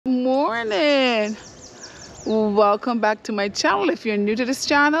morning. Welcome back to my channel. If you're new to this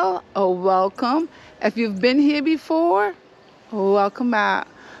channel, welcome. If you've been here before, welcome back.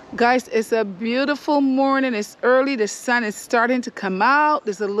 Guys, it's a beautiful morning. It's early. The sun is starting to come out.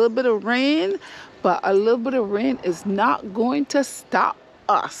 There's a little bit of rain, but a little bit of rain is not going to stop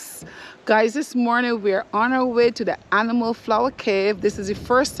us. Guys, this morning we're on our way to the Animal Flower Cave. This is the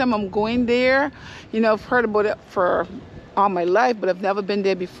first time I'm going there. You know, I've heard about it for all my life, but I've never been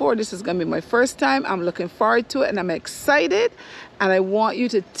there before. This is gonna be my first time. I'm looking forward to it and I'm excited, and I want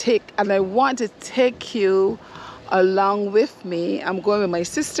to take you along with me. I'm going with my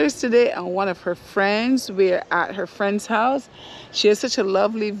sisters today and one of her friends. We're at her friend's house. She has such a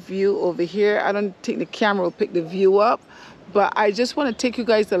lovely view over here. I don't think the camera will pick the view up, but I just want to take you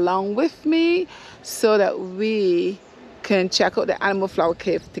guys along with me so that we can check out the Animal Flower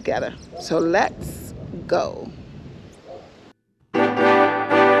Cave together. So let's go.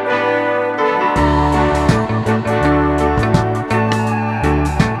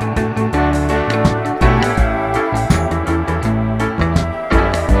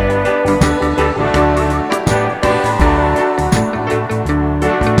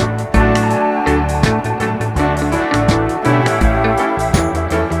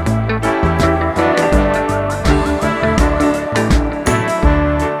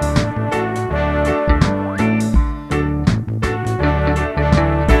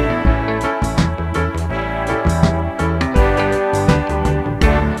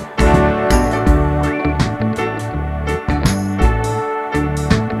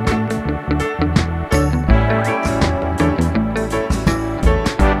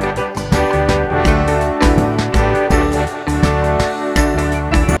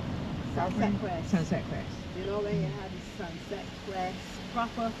 Sunset crest. You know when you have the sunset crest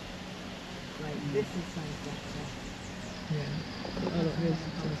proper? Like this is sunset crest. Yeah. Oh, look, here's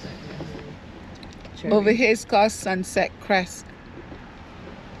sunset crest. Over here it's called Sunset Crest.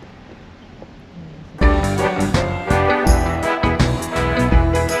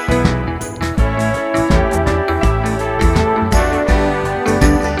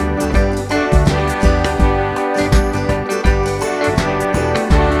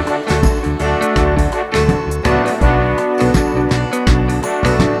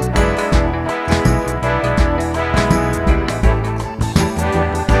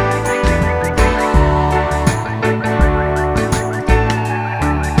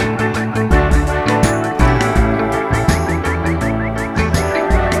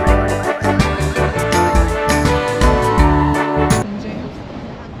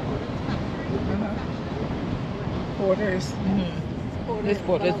 Porters. This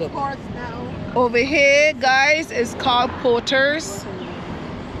Porters. Over here, guys, is called Porters.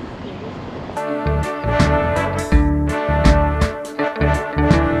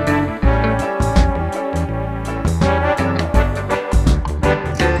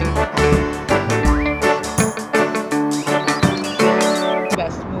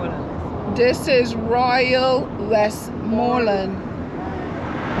 Westmoreland. This is Royal Westmoreland.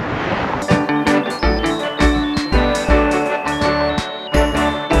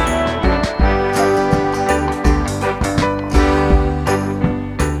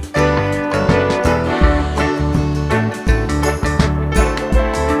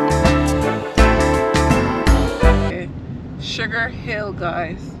 Sugar Hill,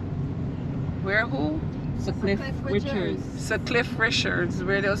 guys. Where who? Cliff Richards. Sir Cliff Richards,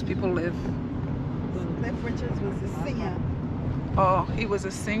 where those people live. Cliff Richards was a singer. Oh, he was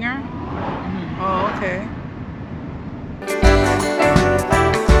a singer? Oh, okay.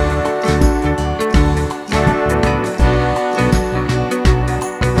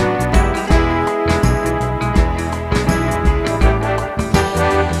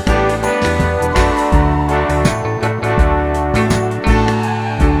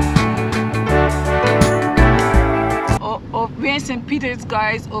 We're in St. Peter's,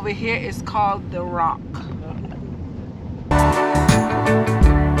 guys. Over here is called The Rock.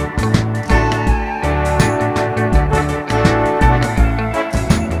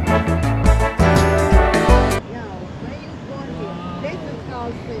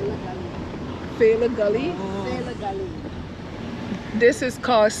 Sailor Gully. Sailor Gully. This is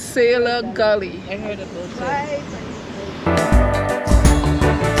called Sailor Gully. I heard about it.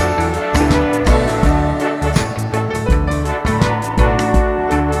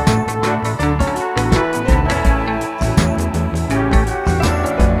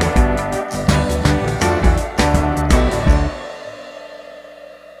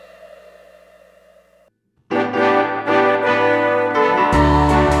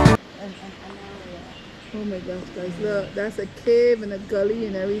 Oh my gosh, guys, look, that's a cave and a gully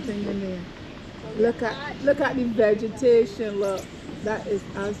and everything in there. Look at the vegetation. Look, that is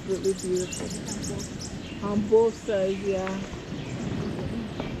absolutely beautiful. On both sides, yeah.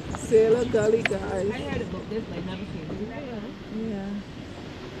 Sailor Gully, guys. I heard about this, but I never came. Yeah.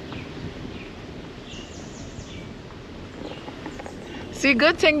 See,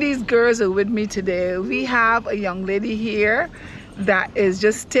 good thing these girls are with me today. We have a young lady here that is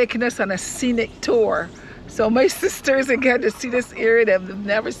just taking us on a scenic tour. So my sisters are getting to see this area that they've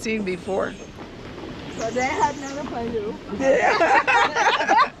never seen before. So they had another pleasure.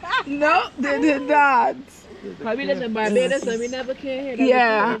 No, they did not. Probably live in Barbados, so we never came here.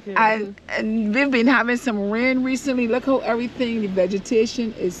 Yeah, and we've been having some rain recently. Look how everything, the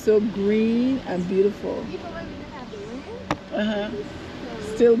vegetation is so green and beautiful. Even when we didn't have the rain, Uh-huh.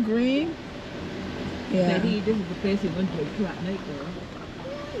 Still green? Yeah. this is the place you went to at night, though.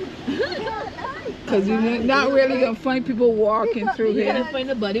 Because you're not really going to find people walking through You here. can't find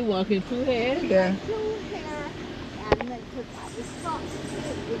nobody walking through here. Yeah.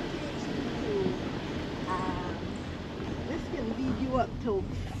 This can lead you up to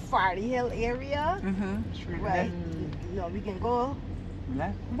Farley Hill area. Right. No, we can go.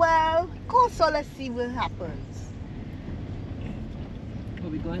 Well, go so let's see what happens.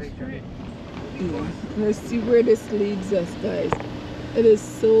 We'll be going straight. Yeah. Let's see where this leads us, guys. It is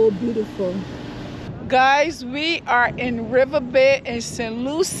so beautiful. Guys, we are in River Bay in St.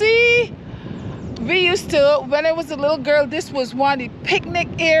 Lucie. We used to, when I was a little girl, this was one of the picnic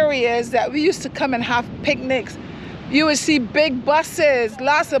areas that we used to come and have picnics. You would see big buses,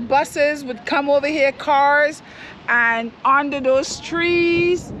 lots of buses would come over here, cars, and under those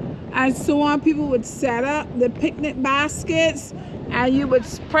trees and so on, people would set up the picnic baskets and you would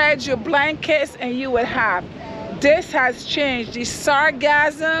spread your blankets and you would have. This has changed. The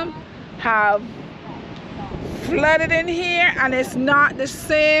sargassum have flooded in here and it's not the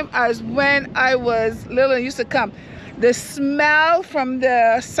same as when I was little and used to come. The smell from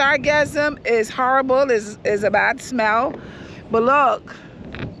the sargassum is horrible, is a bad smell. But look,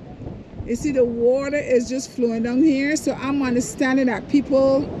 you see the water is just flowing down here. So I'm understanding that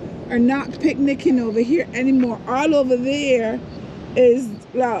people are not picnicking over here anymore. All over there is,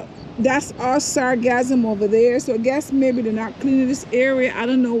 look, that's all sargassum over there. So I guess maybe they're not cleaning this area. I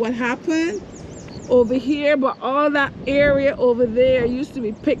don't know what happened over here, but all that area over there used to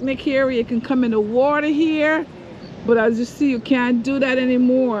be picnic area. You can come in the water here, but as you see, you can't do that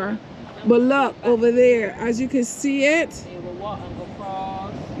anymore. But look over there, as you can see it.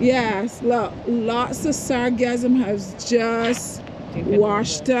 Yes, look, lots of sargassum has just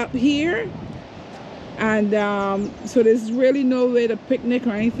washed up here. And so there's really no way to picnic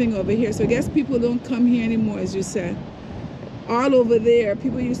or anything over here. So I guess people don't come here anymore, as you said. All over there,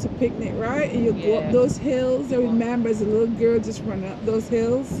 people used to picnic, right? And you go up those hills. I remember as a little girl just running up those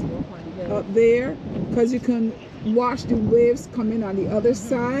hills up there, because you can watch the waves coming on the other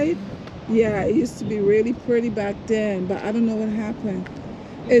side. Yeah, it used to be really pretty back then, but I don't know what happened.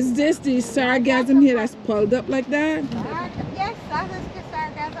 Is this the sargassum here that's pulled up like that? Yes, that is the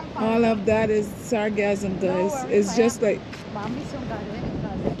sargassum. All of that is sargassum, guys. It's just like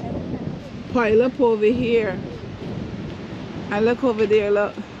pile up over here. And look over there,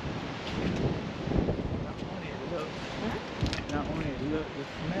 look.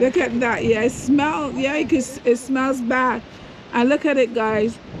 Look at that. Yeah, it smells. Yeah, it smells bad. And look at it,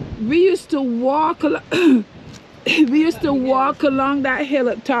 guys. We used to walk we used to walk along that hill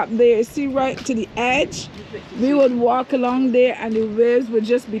up top there. See, right to the edge. We would walk along there, and the waves would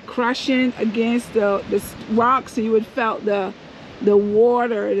just be crashing against the rocks, and you would felt the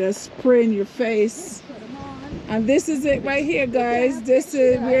water, the spray in your face. And this is it right here, guys. This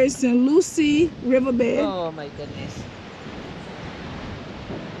is where it's St. Lucie River Bay. Oh my goodness.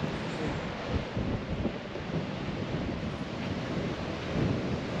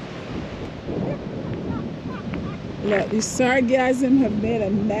 Look, the sargassum have made a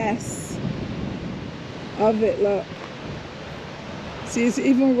mess of it, look. See, it's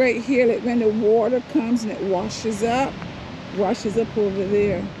even right here, like when the water comes and it washes up over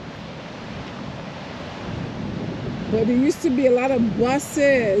there. But there used to be a lot of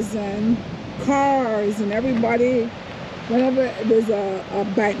buses and cars, and everybody, whenever there's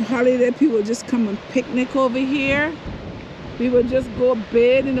a bank holiday, people just come and picnic over here. We would just go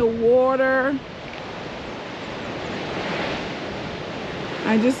bathe in the water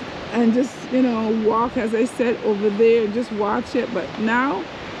and just you know, walk, as I said, over there, just watch it. But now,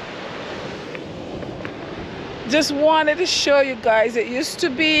 just wanted to show you guys, it used to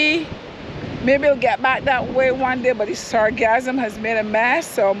be, maybe it'll get back that way one day, but the sargassum has made a mess.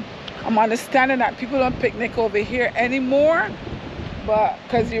 So I'm understanding that people don't picnic over here anymore, but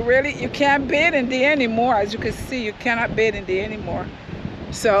because you can't bathe in there anymore. As you can see, you cannot bathe in there anymore.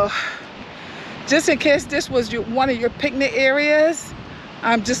 So just in case this was one of your picnic areas,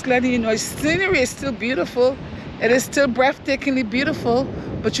 I'm just letting you know, scenery is still beautiful. It is still breathtakingly beautiful,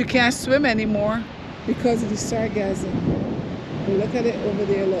 but you can't swim anymore because of the sargassum. But look at it over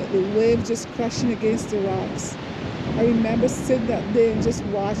there, look, the wave just crashing against the rocks. I remember sitting up there and just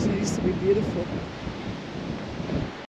watching. It used to be beautiful.